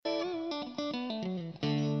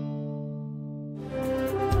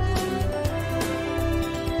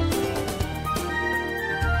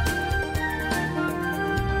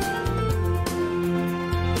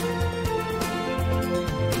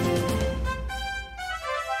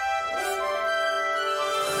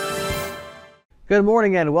Good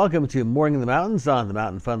morning and welcome to Morning in the Mountains on the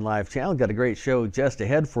Mountain Fun Live channel. Got a great show just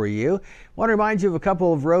ahead for you. Want to remind you of a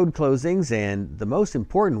couple of road closings, and the most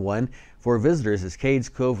important one for visitors is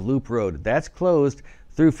Cades Cove Loop Road. That's closed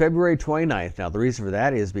through February 29th. Now the reason for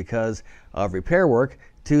that is because of repair work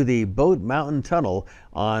to the Boat Mountain Tunnel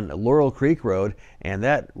on Laurel Creek Road, and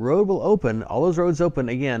that road will open, all those roads open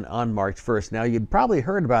again on March 1st. Now you'd probably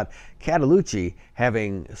heard about Cataloochee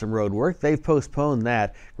having some road work. They've postponed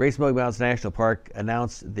that. Great Smoky Mountains National Park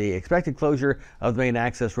announced the expected closure of the main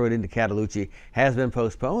access road into Cataloochee has been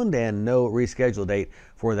postponed, and no rescheduled date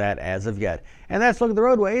for that as of yet. And that's a look at the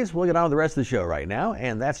roadways. We'll get on with the rest of the show right now,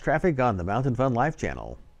 and that's traffic on the Mountain Fun Live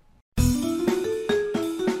channel.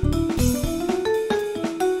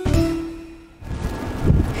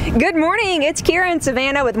 Good morning, it's Kira and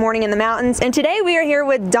Savannah with Morning in the Mountains, and today we are here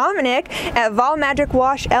with Dominic at Vol Magic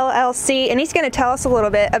Wash LLC, and he's going to tell us a little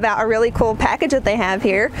bit about a really cool package that they have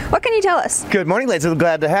here. What can you tell us? Good morning, ladies. I'm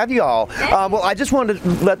glad to have you all. Well, I just wanted to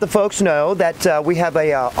let the folks know that we have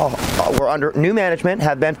we're under new management,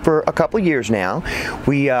 have been for a couple years now.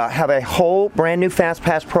 We have a whole brand new Fast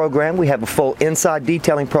Pass program. We have a full inside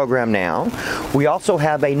detailing program now. We also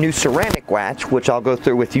have a new ceramic watch, which I'll go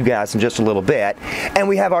through with you guys in just a little bit, and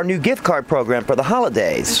we have our new gift card program for the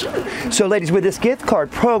holidays. So ladies, with this gift card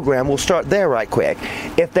program, we'll start there right quick.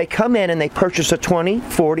 If they come in and they purchase a $20,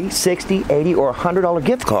 $40, $60, $80, or $100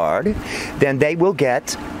 gift card, then they will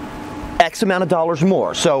get X amount of dollars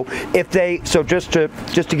more. So just to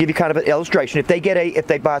give you kind of an illustration, if they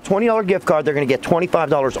buy a $20 gift card, they're going to get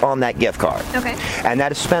 $25 on that gift card. Okay. And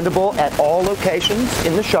that is spendable at all locations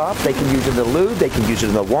in the shop. They can use it in the lube, they can use it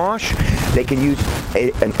in the wash, they can use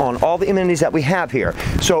it on all the amenities that we have here.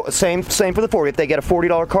 So same for the 40. If they get a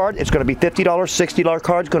 $40 card, it's going to be $50. $60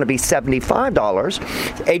 card is going to be $75.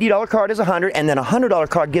 $80 card is $100, and then a $100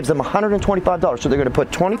 card gives them $125. So they're going to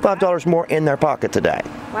put $25 more in their pocket today.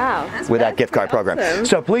 Wow. With that gift card program. Awesome.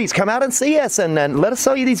 So please come out and see us, and let us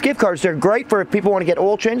sell you these gift cards. They're great for if people want to get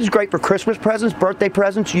oil changes, great for Christmas presents, birthday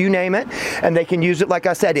presents, you name it, and they can use it, like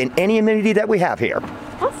I said, in any amenity that we have here.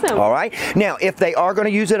 Awesome. All right. Now, if they are going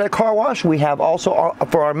to use it at a car wash, we have also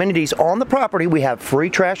for our amenities on the property, we have free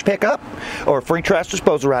trash pickup, or free trash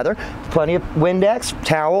disposal rather, plenty of Windex,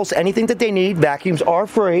 towels, anything that they need. Vacuums are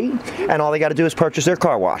free, and all they got to do is purchase their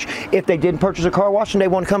car wash. If they didn't purchase a car wash and they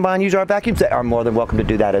want to come by and use our vacuums, they are more than welcome to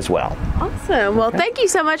do that as well. Awesome. Well, thank you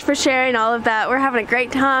so much for sharing all of that. We're having a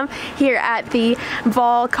great time here at the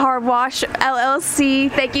Vol Car Wash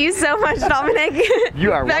LLC. Thank you so much, Dominic.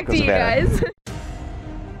 You are Back welcome, to you guys.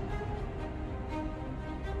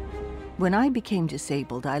 When I became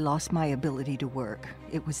disabled, I lost my ability to work.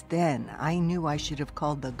 It was then I knew I should have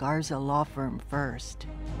called the Garza Law Firm first.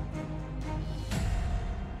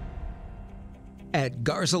 At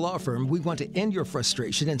Garza Law Firm, we want to end your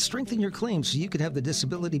frustration and strengthen your claims so you can have the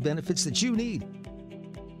disability benefits that you need.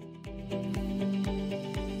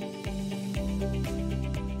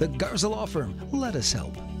 The Garza Law Firm, let us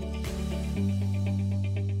help.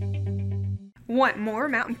 Want more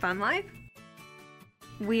Mountain Fun Live?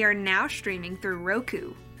 We are now streaming through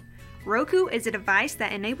Roku. Roku is a device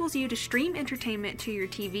that enables you to stream entertainment to your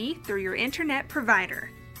TV through your internet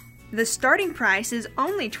provider. The starting price is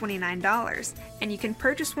only $29, and you can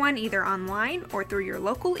purchase one either online or through your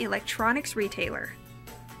local electronics retailer.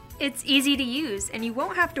 It's easy to use, and you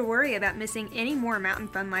won't have to worry about missing any more Mountain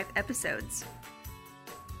Fun Life episodes.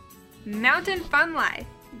 Mountain Fun Life,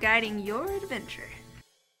 guiding your adventure.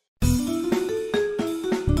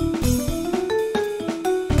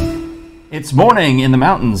 It's Morning in the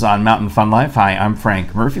Mountains on Mountain Fun Life. Hi, I'm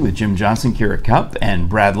Frank Murphy with Jim Johnson, Kira Cup, and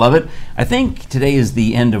Brad Lovett. I think today is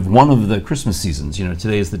the end of one of the Christmas seasons. You know,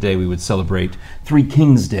 today is the day we would celebrate Three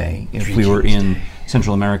Kings Day if we were in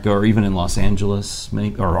Central America or even in Los Angeles,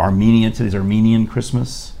 or Armenia. Today's Armenian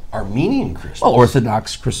Christmas. Armenian Christmas? Well,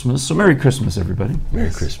 Orthodox Christmas. So Merry Christmas, everybody.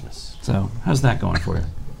 Merry Christmas. So, how's that going for you?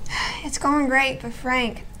 It's going great, but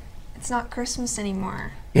Frank, it's not Christmas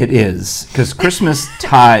anymore. It is, because Christmas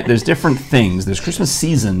tide, there's different things. There's Christmas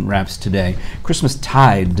season wraps today. Christmas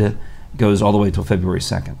tide goes all the way till February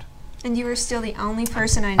 2nd. And you are still the only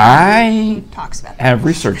person I know who talks about that. I have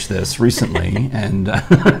researched this recently, and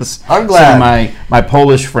I'm glad. So my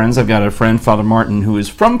Polish friends, I've got a friend, Father Martin, who is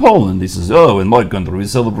from Poland. He says, oh, in my country, we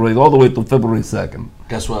celebrate all the way till February 2nd.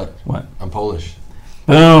 Guess what? What? I'm Polish.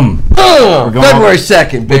 Boom. Boom! February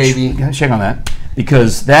 2nd, baby. Check on that.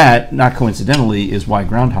 Because that, not coincidentally, is why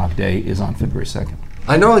Groundhog Day is on February 2nd.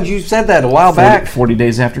 I know you said that a while back. 40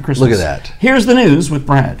 days after Christmas. Look at that. Here's the news with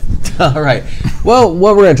Brad. All right. Well,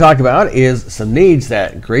 what we're going to talk about is some needs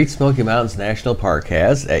that Great Smoky Mountains National Park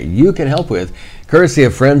has that you can help with, courtesy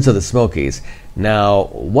of Friends of the Smokies. Now,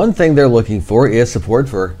 one thing they're looking for is support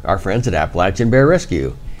for our friends at Appalachian Bear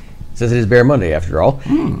Rescue, since it is Bear Monday after all.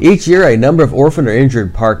 Each year, a number of orphaned or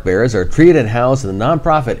injured park bears are treated and housed in the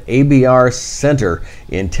nonprofit ABR Center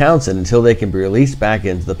in Townsend until they can be released back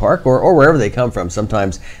into the park or wherever they come from.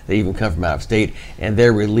 Sometimes they even come from out of state, and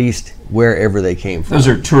they're released wherever they came from. Those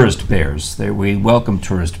are tourist bears. We welcome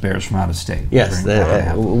tourist bears from out of state. Yes,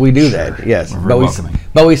 we do that. Yes, We're very welcoming.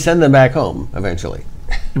 but we send them back home eventually.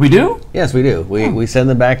 We do? Yes, we do. We send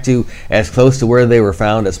them back to as close to where they were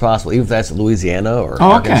found as possible, even if that's Louisiana or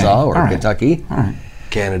Arkansas or Kentucky. All right.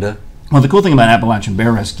 Canada. Well, the cool thing about Appalachian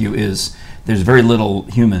Bear Rescue is there's very little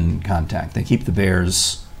human contact. They keep the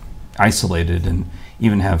bears isolated and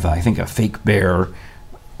even have, I think, a fake bear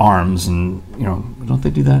arms, and don't they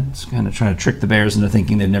do that? It's kind of trying to trick the bears into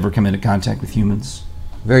thinking they've never come into contact with humans.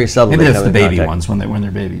 Very seldom. Maybe that's the baby ones when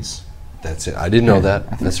they're babies. That's it. I didn't know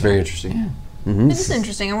that. That's very interesting. Yeah. This is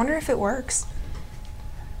interesting. I wonder if it works.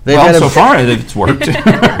 So far, I think it's worked.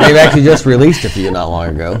 They've actually just released a few not long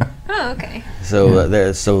ago. Oh, okay.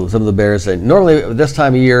 So so some of the bears, normally this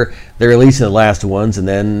time of year, they're releasing the last ones, and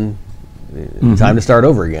then time to start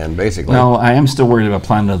over again, basically. Well, I am still worried about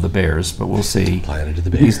Planet of the Bears, but we'll see. Planet of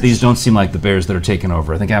the Bears. These don't seem like the bears that are taking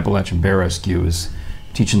over. I think Appalachian Bear Rescue is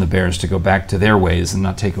teaching the bears to go back to their ways and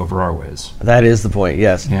not take over our ways. That is the point,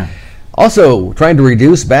 yes. Yeah. Also, trying to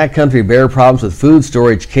reduce backcountry bear problems with food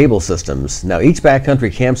storage cable systems. Now, each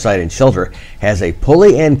backcountry campsite and shelter has a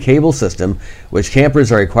pulley and cable system, which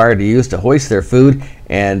campers are required to use to hoist their food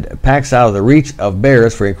and packs out of the reach of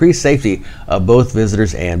bears for increased safety of both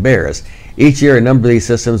visitors and bears. Each year, a number of these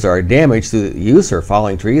systems are damaged through use or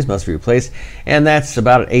falling trees must be replaced, and that's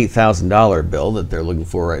about an $8,000 bill that they're looking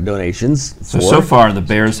for donations for. So far, the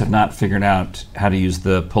bears have not figured out how to use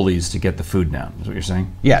the pulleys to get the food down, is what you're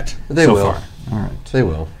saying? Yet. They so will. Far. All right. They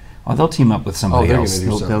will. Oh, they'll team up with somebody else.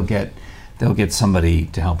 They'll They'll get somebody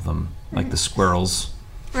to help them, like the squirrels.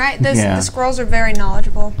 Right, the squirrels are very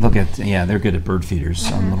knowledgeable. They're good at bird feeders,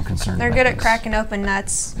 so I'm a little concerned They're about good at this. cracking open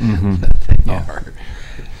nuts. Yeah.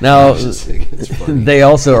 Now, they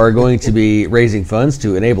also are going to be raising funds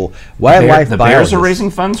to enable wildlife The biologists. bears are raising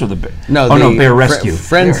funds, or the bear? No, Bear Rescue.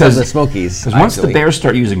 Friends of the Smokies. Because once the bears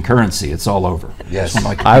start using currency, it's all over. Yes.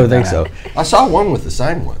 I would think so. I saw one with the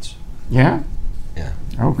sign once. Yeah? Yeah.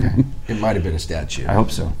 Okay. It might have been a statue. I hope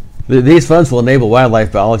so. These funds will enable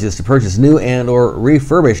wildlife biologists to purchase new and or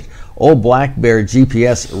refurbished old black bear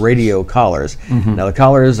GPS radio collars. Now, the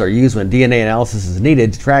collars are used when DNA analysis is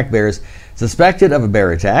needed to track bears suspected of a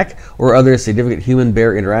bear attack or other significant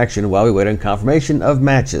human-bear interaction while we wait on confirmation of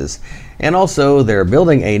matches. And also, they're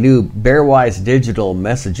building a new BearWise digital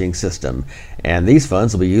messaging system. And these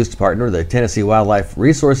funds will be used to partner with the Tennessee Wildlife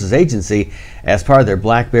Resources Agency as part of their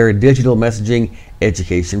Black Bear digital messaging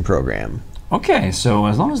education program. Okay, so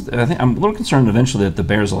as long as I'm a little concerned eventually that the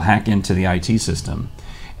bears will hack into the IT system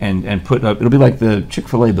and put up. It'll be like the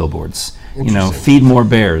Chick-fil-A billboards. Feed more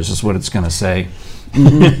bears is what it's going to say.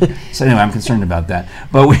 So anyway, I'm concerned about that.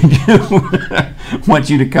 But we do want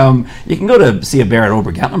you to come. You can go to see a bear at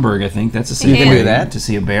Ober-Gatlinburg, I think. That's a safe You can way do that. to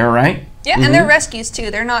see a bear, right? Yeah, and they're rescues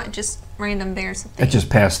too. They're not just random bears. That just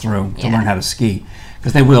pass through to Yeah. learn how to ski.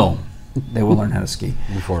 Because they will. They will learn how to ski.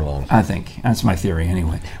 Before long. I think. That's my theory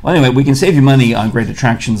anyway. Well, anyway, we can save you money on great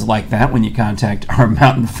attractions like that when you contact our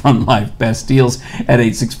Mountain Fun Life Best Deals at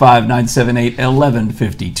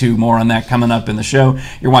 865-978-1152. More on that coming up in the show.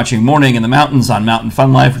 You're watching Morning in the Mountains on Mountain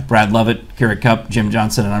Fun Life with Brad Lovett, Kara Cup, Jim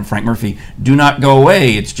Johnson, and I'm Frank Murphy. Do not go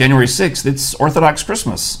away. It's January 6th. It's Orthodox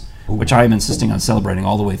Christmas, which I am insisting on celebrating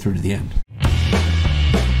all the way through to the end.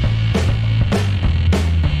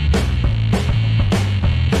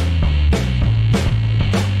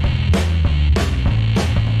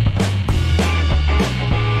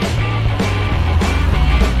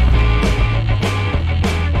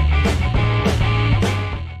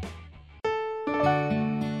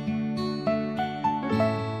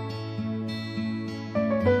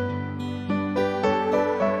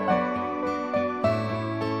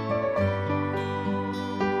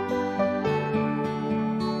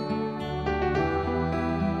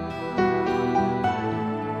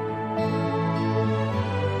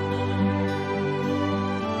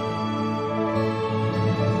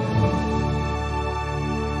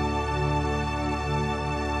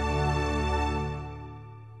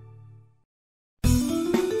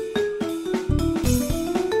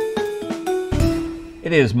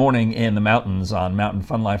 It is Morning in the Mountains on Mountain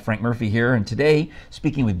Fun Life. Frank Murphy here, and today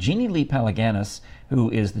speaking with Jeannie Lee Palaganas,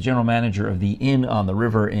 who is the general manager of the Inn on the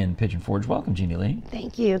River in Pigeon Forge. Welcome, Jeannie Lee.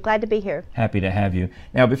 Thank you. Glad to be here. Happy to have you.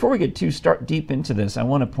 Now, before we get too deep into this, I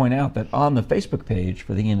want to point out that on the Facebook page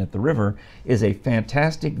for the Inn at the River is a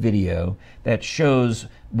fantastic video that shows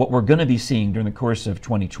what we're going to be seeing during the course of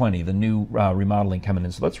 2020, the new remodeling coming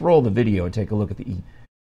in. So let's roll the video and take a look at the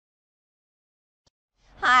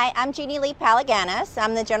Hi, I'm Jeannie Lee Palaganas.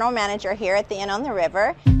 I'm the general manager here at the Inn on the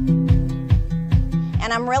River.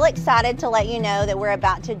 And I'm really excited to let you know that we're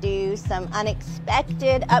about to do some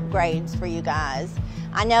unexpected upgrades for you guys.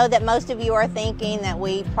 I know that most of you are thinking that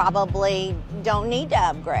we probably don't need to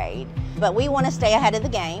upgrade, but we want to stay ahead of the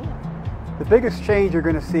game. The biggest change you're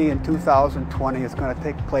going to see in 2020 is going to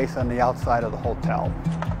take place on the outside of the hotel.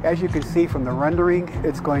 As you can see from the rendering,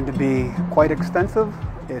 it's going to be quite extensive.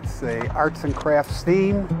 It's a arts and crafts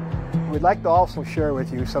theme. We'd like to also share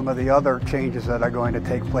with you some of the other changes that are going to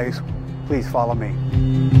take place. Please follow me.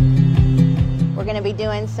 We're going to be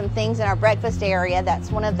doing some things in our breakfast area.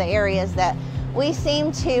 That's one of the areas that we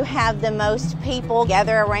seem to have the most people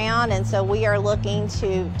gather around, and so we are looking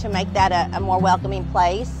to make that a more welcoming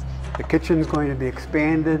place. The kitchen is going to be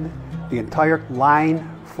expanded. The entire line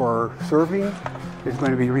for serving is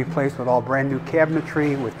going to be replaced with all brand new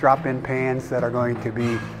cabinetry with drop-in pans that are going to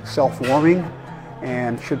be self-warming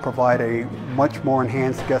and should provide a much more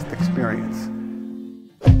enhanced guest experience.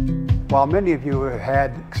 While many of you have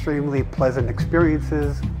had extremely pleasant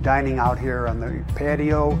experiences dining out here on the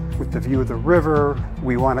patio with the view of the river,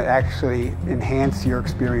 we want to actually enhance your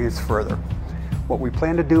experience further. What we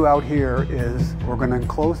plan to do out here is we're going to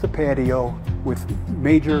enclose the patio with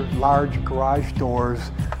major large garage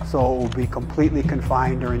doors, so it will be completely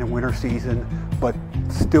confined during the winter season, but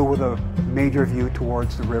still with a major view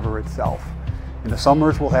towards the river itself. In the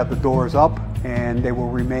summers we'll have the doors up, and they will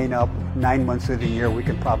remain up 9 months of the year. We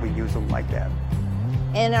can probably use them like that.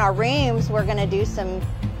 In our rooms, we're going to do some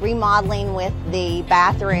remodeling with the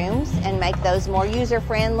bathrooms and make those more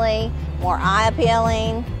user-friendly, more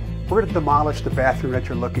eye-appealing. We're going to demolish the bathroom that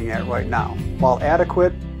you're looking at right now. While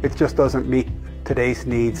adequate, it just doesn't meet today's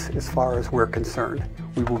needs as far as we're concerned.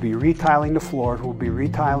 We will be retiling the floors, we'll be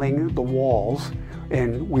retiling the walls,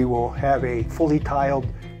 and we will have a fully tiled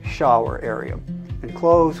shower area,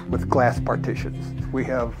 enclosed with glass partitions. We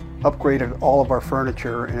have upgraded all of our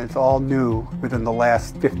furniture, and it's all new within the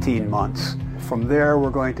last 15 months. From there, we're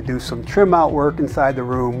going to do some trim out work inside the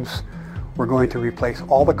rooms. We're going to replace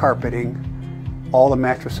all the carpeting, all the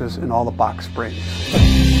mattresses, and all the box springs.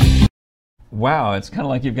 Wow, it's kind of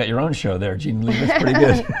like you've got your own show there, Jeannie Lee. That's pretty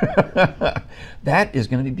good. That is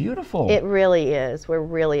going to be beautiful. It really is. We're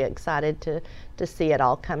really excited to see it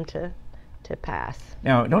all come to pass.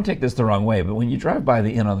 Now, don't take this the wrong way, but when you drive by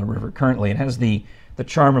the Inn on the River currently, it has the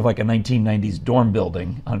charm of like a 1990s dorm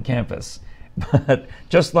building on campus. But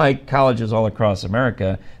just like colleges all across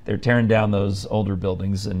America, they're tearing down those older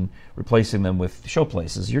buildings and replacing them with show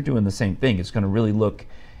places. You're doing the same thing. It's going to really look,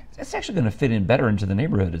 it's actually going to fit in better into the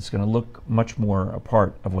neighborhood. It's going to look much more a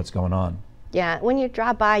part of what's going on. Yeah, when you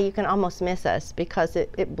drive by, you can almost miss us because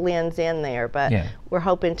it blends in there, but yeah, we're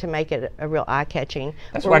hoping to make it a real eye-catching.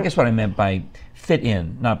 That's I guess what I meant by fit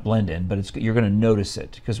in, not blend in, but you're going to notice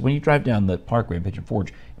it, because when you drive down the parkway in Pigeon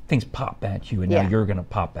Forge, things pop at you, and now you're going to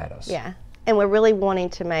pop at us. Yeah, and we're really wanting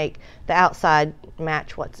to make the outside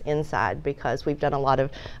match what's inside, because we've done a lot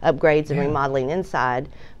of upgrades and remodeling inside,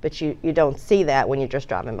 but you don't see that when you're just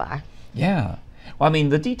driving by. Yeah. Well, I mean,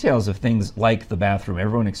 the details of things like the bathroom,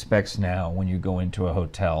 everyone expects now when you go into a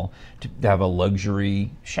hotel to have a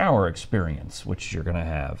luxury shower experience, which you're going to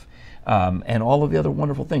have, and all of the other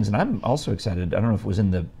wonderful things. And I'm also excited, I don't know if it was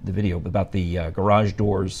in the video, but about the garage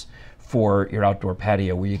doors for your outdoor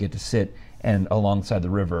patio where you get to sit and alongside the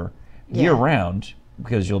river year-round,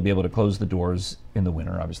 because you'll be able to close the doors in the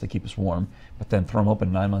winter, obviously keep us warm, but then throw them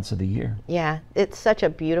open 9 months of the year. Yeah, it's such a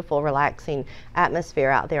beautiful, relaxing atmosphere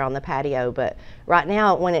out there on the patio, but right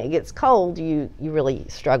now when it gets cold, you really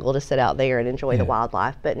struggle to sit out there and enjoy the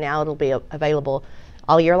wildlife, but now it'll be available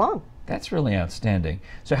all year long. That's really outstanding.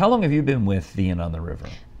 So how long have you been with the Inn on the River?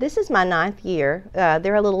 This is my 9th year.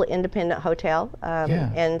 They're a little independent hotel,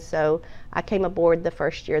 and so I came aboard the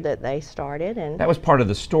first year that they started. And that was part of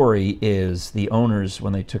the story, is the owners,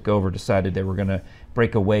 when they took over, decided they were going to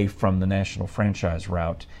break away from the national franchise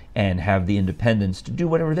route and have the independence to do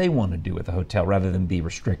whatever they want to do with the hotel rather than be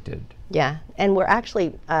restricted. Yeah, and we're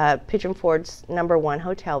actually Pigeon Forge's #1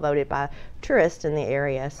 hotel voted by tourists in the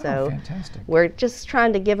area. So fantastic. We're just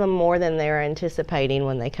trying to give them more than they're anticipating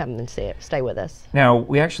when they come and stay with us. Now,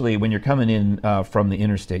 we actually, when you're coming in from the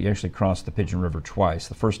interstate, you actually cross the Pigeon River twice.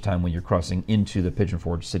 The first time when you're crossing into the Pigeon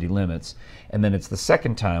Forge city limits, and then it's the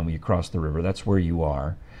second time when you cross the river. That's where you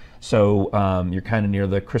are. So you're kind of near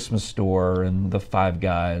the Christmas store and the Five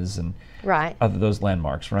Guys and those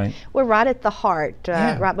landmarks, right? We're right at the heart,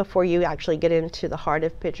 right before you actually get into the heart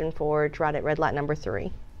of Pigeon Forge, right at red light number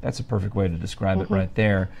 3. That's a perfect way to describe it right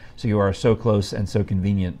there. So you are so close and so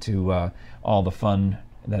convenient to all the fun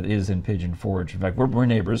that is in Pigeon Forge. In fact, we're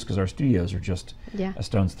neighbors because our studios are just a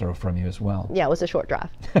stone's throw from you as well. Yeah, it was a short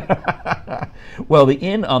drive. Well, the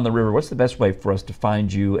Inn on the River, what's the best way for us to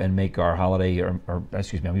find you and make our holiday, or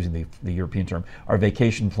excuse me, I'm using the European term, our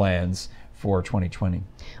vacation plans for 2020?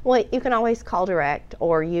 Well, you can always call direct,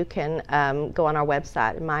 or you can go on our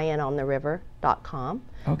website, myinontheriver.com.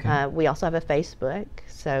 Okay. We also have a Facebook,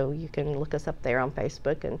 so you can look us up there on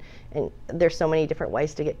Facebook, and there's so many different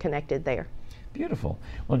ways to get connected there. Beautiful.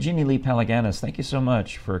 Well, Jeannie Lee Palaganas, thank you so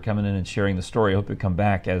much for coming in and sharing the story. I hope you come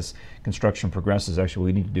back as construction progresses. Actually, what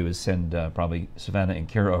we need to do is send probably Savannah and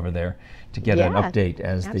Kara over there to get an update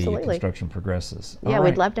as the construction progresses. Yeah,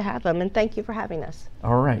 we'd love to have them, and thank you for having us.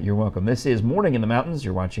 All right, you're welcome. This is Morning in the Mountains.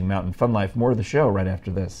 You're watching Mountain Fun Life. More of the show right after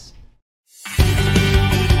this.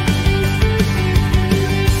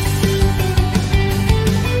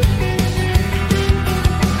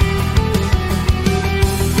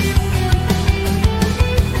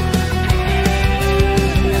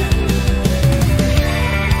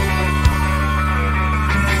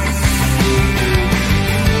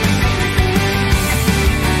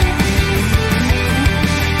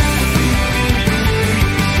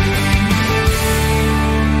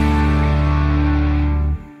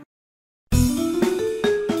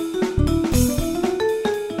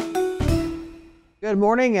 Good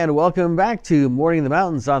morning and welcome back to Morning in the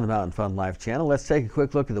Mountains on the Mountain Fun Life channel. Let's take a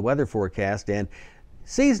quick look at the weather forecast and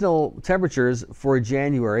seasonal temperatures for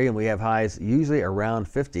January, and we have highs usually around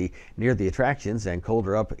 50 near the attractions and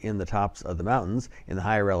colder up in the tops of the mountains in the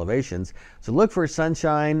higher elevations. So look for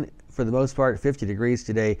sunshine for the most part, 50 degrees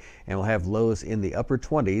today, and we'll have lows in the upper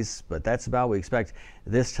 20s, but that's about what we expect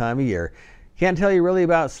this time of year. Can't tell you really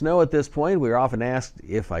about snow at this point. We're often asked,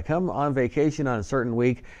 if I come on vacation on a certain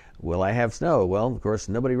week, will I have snow? Well, of course,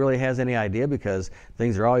 nobody really has any idea because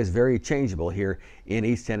things are always very changeable here in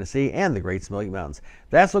East Tennessee and the Great Smoky Mountains.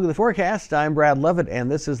 That's a look at the forecast. I'm Brad Lovett,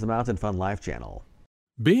 and this is the Mountain Fun Life channel.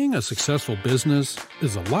 Being a successful business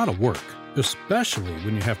is a lot of work, especially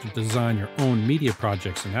when you have to design your own media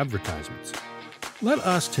projects and advertisements. Let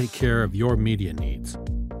us take care of your media needs.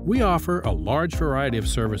 We offer a large variety of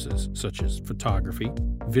services such as photography,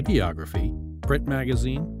 videography, print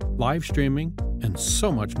magazine, live streaming, and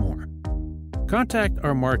so much more. Contact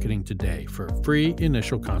our marketing today for a free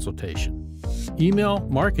initial consultation. Email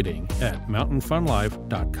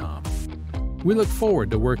marketing@mountainfunlife.com. We look forward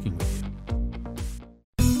to working with you.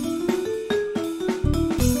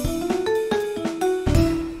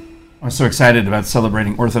 I'm so excited about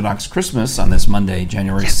celebrating Orthodox Christmas on this Monday,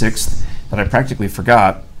 January 6th, that I practically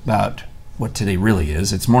forgot about what today really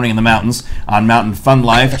is. It's Morning in the Mountains on Mountain Fun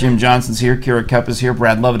Life. Jim Johnson's here, Kira Cup is here,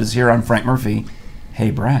 Brad Lovett is here, I'm Frank Murphy. Hey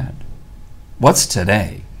Brad, what's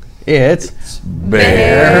today? It's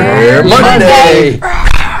Bear Monday!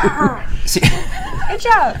 Good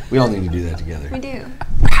job. We all need to do that together. We do.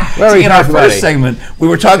 Well, in our first segment, we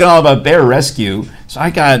were talking all about bear rescue, so I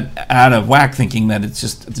got out of whack thinking that it's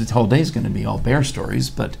just the whole day is going to be all bear stories.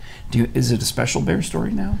 But is it a special bear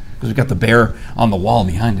story now? Because we've got the bear on the wall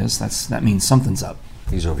behind us. That means something's up.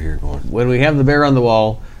 He's over here going. When we have the bear on the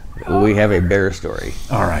wall, we have a bear story.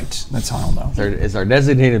 All right, that's how I'll know. It's our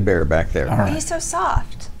designated bear back there. All right. He's so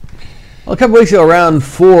soft. Well, a couple weeks ago, around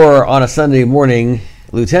 4 on a Sunday morning,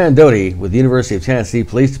 Lieutenant Doty with the University of Tennessee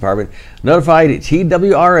Police Department notified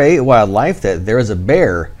TWRA Wildlife that there is a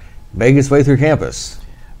bear making its way through campus.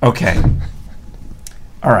 Okay.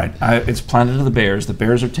 All right. It's Planet of the Bears. The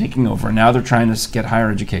bears are taking over. Now they're trying to get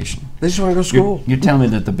higher education. They just want to go to school. You're telling me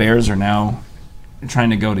that the bears are now trying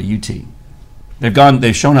to go to UT.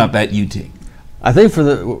 They've shown up at UT. I think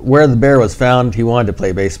for where the bear was found, he wanted to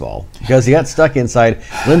play baseball because he got stuck inside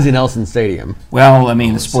Lindsey Nelson Stadium. Well, I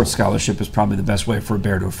mean, the sports scholarship is probably the best way for a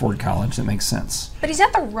bear to afford college. That makes sense. But he's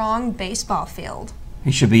at the wrong baseball field. He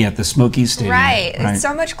should be at the Smokies Stadium. Right. It's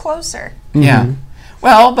so much closer. Yeah.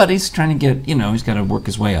 Well, but he's trying to get, he's got to work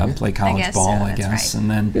his way up, play college guess ball, so, I guess, right. and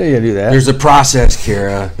then Yeah, you do that. There's a process,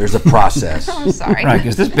 Kara. There's a process. I'm sorry. right,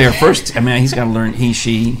 because this bear first, he's got to learn he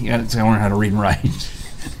got to learn how to read and write.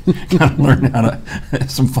 Got to learn how to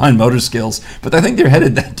some fine motor skills, but I think they're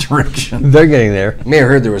headed that direction. They're getting there. You may have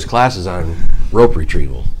heard there was classes on rope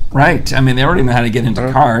retrieval. Right. They already know how to get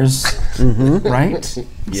into cars. Right.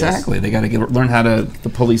 Exactly. They got to learn how to the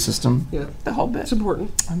pulley system. Yeah, the whole bit. It's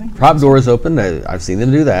important. I think Prop doors open. I've seen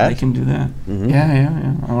them do that. they can do that.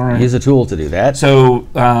 Yeah. All right. Use a tool to do that. So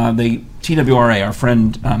the TWRA, our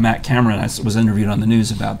friend Matt Cameron, was interviewed on the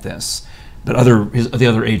news about this. But the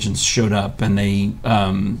other agents showed up, and they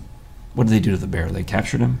what did they do to the bear? They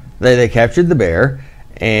captured him. They captured the bear,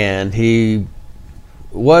 and he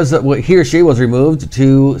or she was removed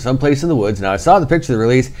to someplace in the woods. Now I saw the picture of the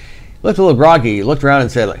release. He looked a little groggy. He looked around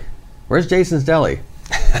and said, "Where's Jason's Deli?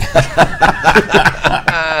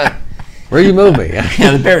 Where'd you move me?"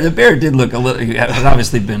 Yeah, the bear did look a little. It had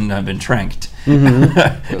obviously been tranked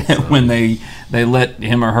when they let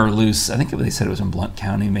him or her loose. I think they said it was in Blount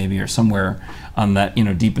County, maybe, or somewhere on that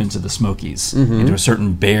deep into the Smokies, into a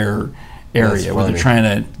certain bear area where they're trying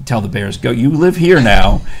to tell the bears, "Go, you live here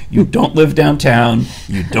now. You don't live downtown.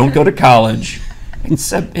 You don't go to college."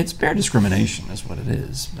 It's bear discrimination, is what it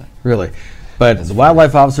is. But. Really. But the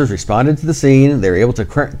wildlife officers responded to the scene. They were able to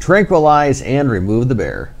tranquilize and remove the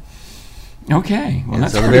bear. Okay. Well,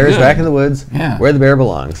 that's so the pretty bear is good. back in the woods, where the bear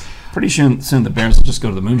belongs. Pretty soon the bears will just go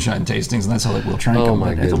to the moonshine tastings, and that's how we'll trank them. Oh my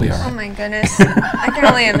goodness. It'll be all right. Oh my goodness. I can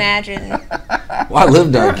only imagine. Well, I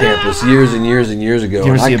lived on campus years and years and years ago, Did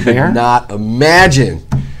you ever and see I a could bear? not imagine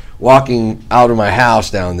walking out of my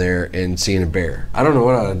house down there and seeing a bear. I don't know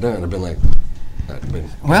what I'd have done. I'd been like,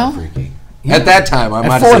 freaky. Yeah. At that time, I might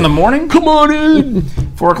At have 4 in said, the morning? "Come on in."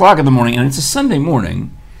 4 o'clock in the morning, and it's a Sunday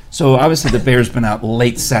morning, so obviously the bear's been out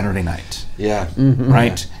late Saturday night. Yeah.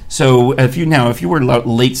 Right? So if you were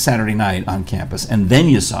late Saturday night on campus and then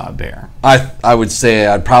you saw a bear. I would say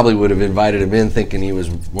I probably would have invited him in thinking he was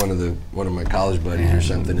one of my college buddies or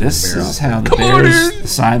something. This in the bear is outfit. how the Come on bears in.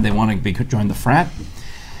 decide they want to join the frat.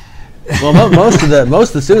 Well, most of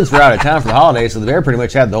the students were out of town for the holidays, so the bear pretty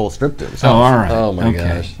much had the whole strip to himself. Oh, all right. Oh my okay.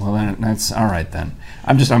 gosh. Well, that's all right then.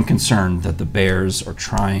 I'm concerned that the bears are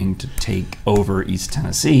trying to take over East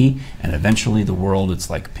Tennessee, and eventually the world. It's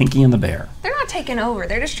like Pinky and the Bear. They're not taking over.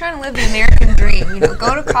 They're just trying to live the American dream.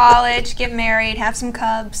 Go to college, get married, have some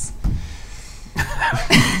cubs.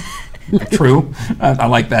 True. I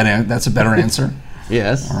like that. That's a better answer.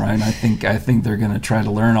 Yes. All right. I think they're going to try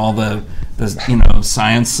to learn all the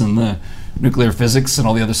science and the nuclear physics and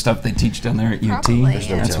all the other stuff they teach down there at UT. Probably,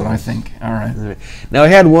 That's what I think. All right. Now, I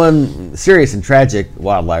had one serious and tragic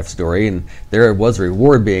wildlife story, and there was a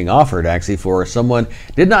reward being offered actually for someone.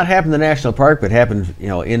 Did not happen in the national park, but happened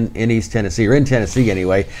in East Tennessee, or in Tennessee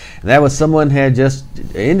anyway. And that was someone had just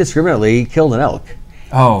indiscriminately killed an elk.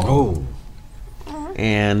 Oh.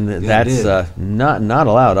 And that's not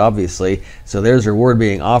allowed, obviously. So there's a reward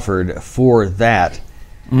being offered for that.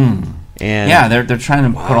 And yeah, they're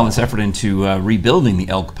trying to put all this effort into rebuilding the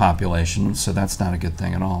elk population, so that's not a good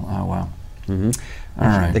thing at all. Oh, wow. All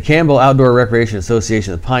right. The Campbell Outdoor Recreation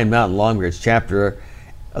Association, the Pine Mountain Longbridge chapter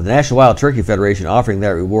of the National Wild Turkey Federation, offering that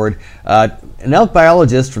reward. An elk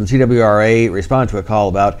biologist from TWRA responded to a call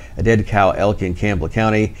about a dead cow elk in Campbell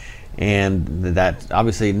County, and that's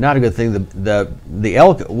obviously not a good thing. The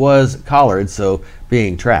elk was collared, so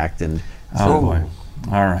being tracked. And oh boy.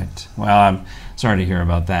 All right. Well, I'm sorry to hear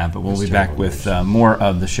about that, but we'll be back with more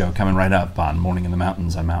of the show coming right up on Morning in the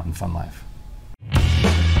Mountains on Mountain Fun Life.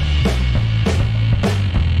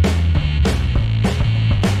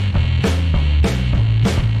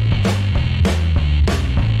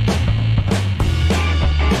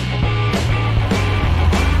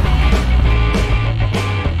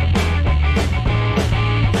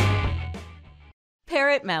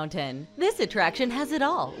 Parrot Mountain. This attraction has it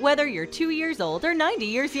all, whether you're 2 years old or 90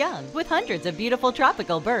 years young, with hundreds of beautiful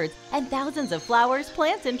tropical birds and thousands of flowers,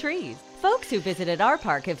 plants, and trees. Folks who visited our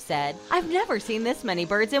park have said, "I've never seen this many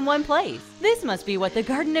birds in one place. This must be what the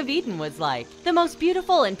Garden of Eden was like. The most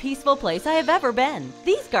beautiful and peaceful place I have ever been.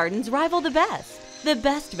 These gardens rival the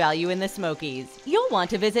best value in the Smokies. You'll want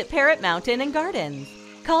to visit Parrot Mountain and Gardens.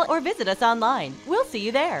 Call or visit us online. We'll see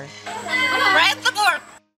you there."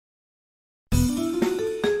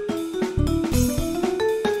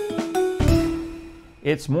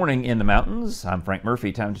 It's Morning in the Mountains. I'm Frank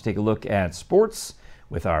Murphy. Time to take a look at sports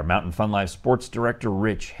with our Mountain Fun Life Sports Director,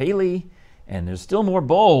 Rich Haley. And there's still more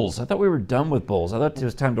bowls. I thought we were done with bowls. I thought it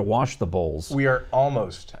was time to wash the bowls. We are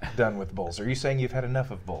almost done with bowls. Are you saying you've had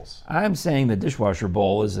enough of bowls? I'm saying the dishwasher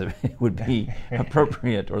bowl would be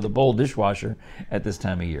appropriate, or the bowl dishwasher at this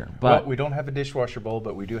time of year. But well, we don't have a dishwasher bowl,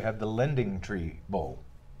 but we do have the Lending Tree bowl.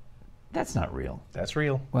 That's not real. That's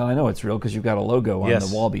real. Well, I know it's real because you've got a logo on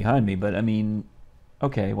the wall behind me, but I mean,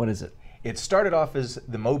 okay, what is it? It started off as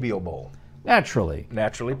the Mobile Bowl. Naturally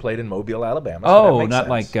played in Mobile, Alabama. So that not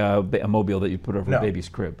sense. like a mobile that you put over No. a baby's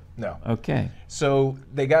crib. No. Okay. So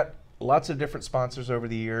they got lots of different sponsors over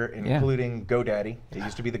the year, including GoDaddy. It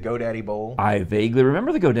used to be the GoDaddy Bowl. I vaguely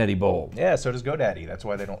remember the GoDaddy Bowl. Yeah, so does GoDaddy. That's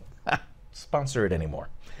why they don't sponsor it anymore.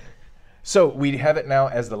 So we have it now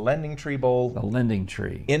as the Lending Tree Bowl. The Lending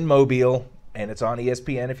Tree. In Mobile, and it's on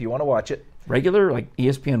ESPN if you want to watch it. Regular, like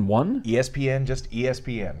ESPN 1? ESPN, just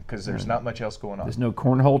ESPN, because there's not much else going on. There's no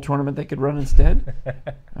cornhole tournament they could run instead?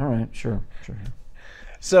 All right, sure.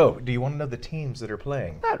 So, do you want to know the teams that are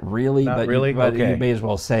playing? Not really, Not but, really? but Okay. you may as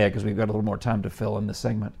well say it because we've got a little more time to fill in this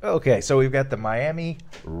segment. Okay, so we've got the Miami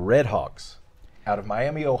Redhawks out of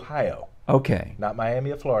Miami, Ohio. Okay. Not Miami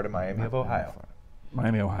of Florida, Miami of Ohio.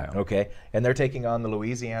 Miami, Ohio. Okay, and they're taking on the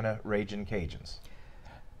Louisiana Ragin' Cajuns.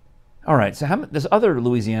 All right, so there's other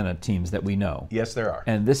Louisiana teams that we know. Yes, there are.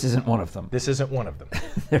 And this isn't one of them. This isn't one of them.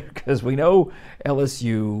 Because we know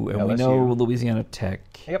LSU, and we know Louisiana Tech.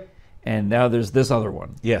 Yep. And now there's this other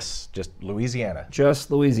one. Yes, just Louisiana. Just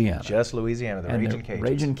Louisiana. Just Louisiana, the Ragin' Cajuns.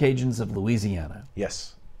 Ragin' Cajuns of Louisiana.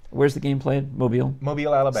 Yes. Where's the game played? Mobile?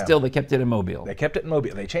 Mobile, Alabama. Still, they kept it in Mobile. They kept it in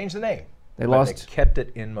Mobile. They changed the name. They kept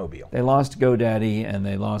it in Mobile. They lost GoDaddy, and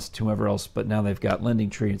they lost whoever else, but now they've got Lending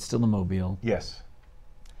Tree. It's still in Mobile. Yes.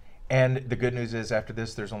 And the good news is after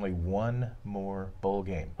this, there's only one more bowl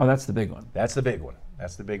game. Oh, that's the big one. That's the big one.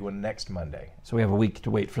 That's the big one next Monday. So we have a week to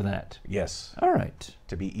wait for that. Yes. All right.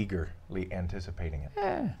 To be eagerly anticipating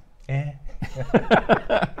it.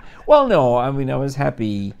 Well, no, I mean, I was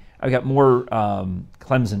happy. I got more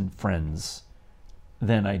Clemson friends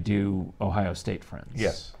than I do Ohio State friends.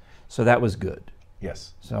 Yes. So that was good.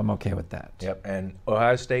 Yes. So I'm okay with that. Yep. And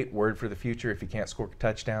Ohio State, word for the future, if you can't score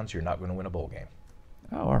touchdowns, you're not going to win a bowl game.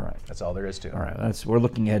 Oh, all right. That's all there is to it. All right. We're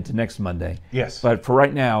looking ahead to next Monday. Yes. But for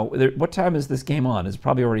right now, what time is this game on? It's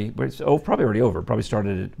probably already over. Probably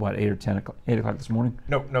started at 8 or 10 o'clock, 8 o'clock this morning?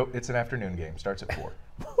 No, it's an afternoon game. Starts at 4.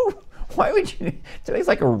 Why would you? Today's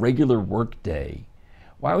like a regular work day.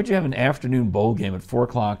 Why would you have an afternoon bowl game at 4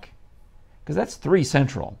 o'clock? Because that's 3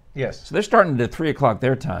 Central. Yes. So they're starting at 3 o'clock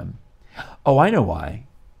their time. Oh, I know why.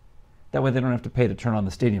 That way they don't have to pay to turn on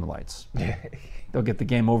the stadium lights. They'll get the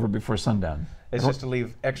game over before sundown. It's just to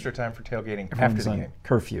leave extra time for tailgating after the game.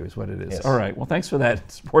 Curfew is what it is. Yes. All right. Well, thanks for that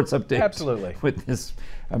sports update. Absolutely. With this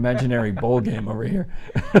imaginary bowl game over here.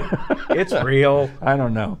 It's real. I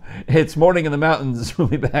don't know. It's Morning in the Mountains. We'll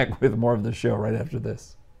be back with more of the show right after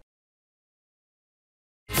this.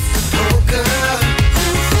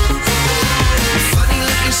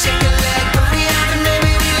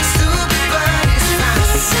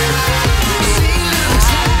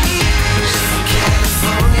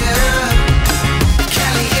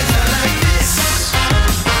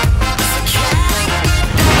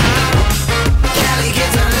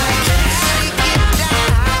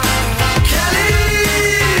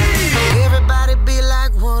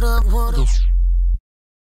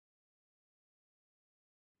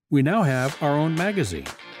 We now have our own magazine.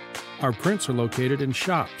 Our prints are located in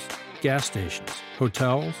shops, gas stations,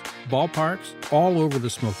 hotels, ballparks, all over the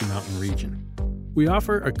Smoky Mountain region. We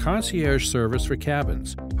offer a concierge service for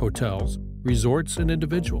cabins, hotels, resorts, and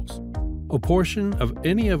individuals. A portion of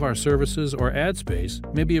any of our services or ad space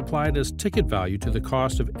may be applied as ticket value to the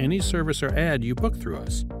cost of any service or ad you book through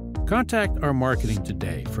us. Contact our marketing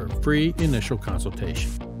today for a free initial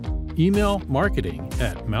consultation. Email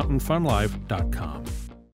marketing@mountainfunlife.com.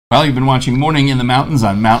 Well, you've been watching Morning in the Mountains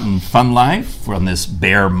on Mountain Fun Life on this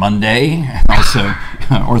Bear Monday, also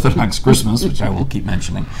Orthodox Christmas, which I will keep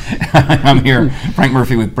mentioning. I'm here, Frank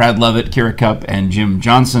Murphy with Brad Lovett, Kira Cup, and Jim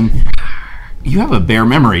Johnson. You have a bear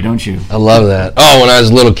memory, don't you? I love that. Oh, when I was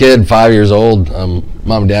a little kid, 5 years old,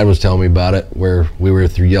 Mom and Dad was telling me about it, where we were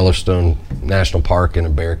through Yellowstone National Park and a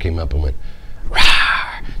bear came up and went, "Rawr."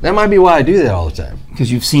 That might be why I do that all the time.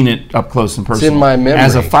 Because you've seen it up close and personal. It's in my memory.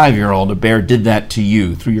 As a 5-year-old, a bear did that to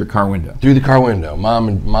you through your car window. Through the car window.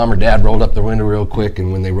 Mom or Dad rolled up the window real quick,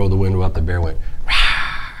 and when they rolled the window up, the bear went,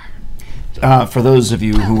 for those of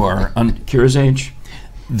you who are Kira's age,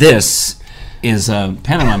 this is a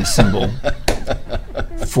pantomime symbol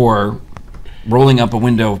for rolling up a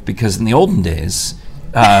window, because in the olden days,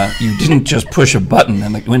 you didn't just push a button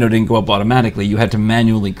and the window didn't go up automatically. You had to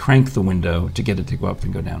manually crank the window to get it to go up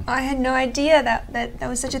and go down. I had no idea that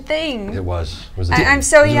was such a thing. It was. I'm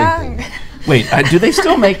so young. Wait, do they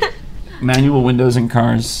still make manual windows in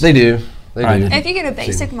cars? They do. They do. If you get a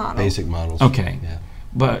basic model. Basic models. Okay. Yeah.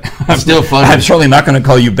 But it's still fun. I'm surely not going to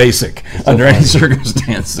call you basic under any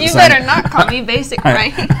circumstances. You better not call me basic,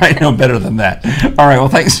 right? I know better than that. All right, well,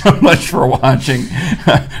 thanks so much for watching.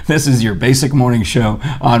 This is your Basic Morning Show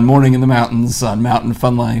on Morning in the Mountains on Mountain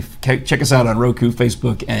Fun Life. Check us out on Roku,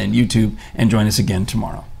 Facebook, and YouTube, and join us again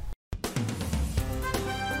tomorrow.